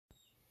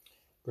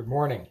Good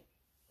morning.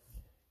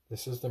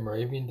 This is the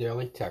Moravian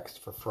Daily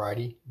Text for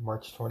Friday,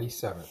 March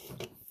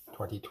 27th,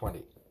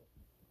 2020.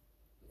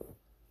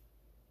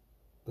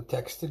 The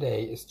text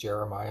today is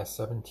Jeremiah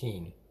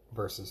 17,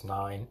 verses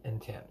 9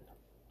 and 10.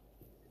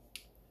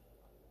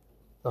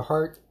 The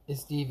heart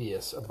is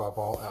devious above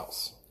all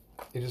else.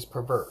 It is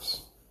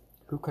perverse.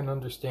 Who can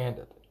understand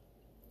it?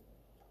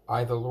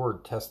 I, the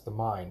Lord, test the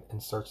mind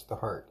and search the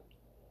heart,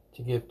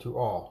 to give to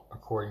all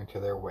according to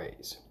their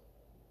ways.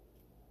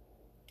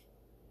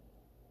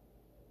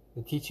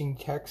 The teaching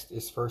text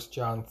is 1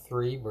 John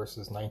 3,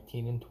 verses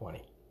 19 and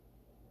 20.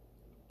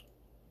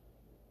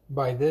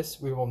 By this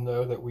we will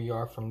know that we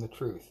are from the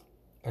truth,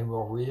 and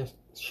will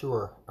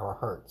reassure our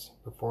hearts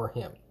before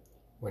Him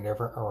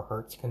whenever our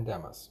hearts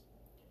condemn us.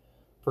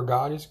 For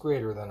God is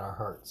greater than our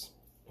hearts,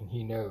 and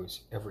He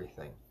knows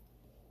everything.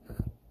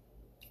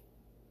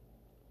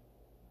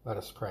 Let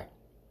us pray.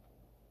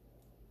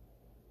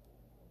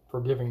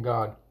 Forgiving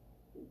God,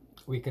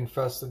 we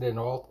confess that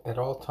at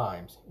all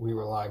times we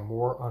rely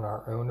more on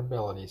our own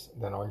abilities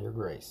than on your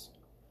grace.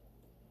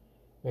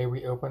 May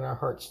we open our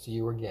hearts to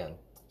you again,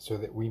 so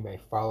that we may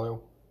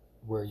follow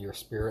where your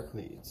Spirit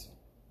leads.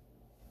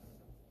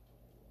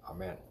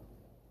 Amen.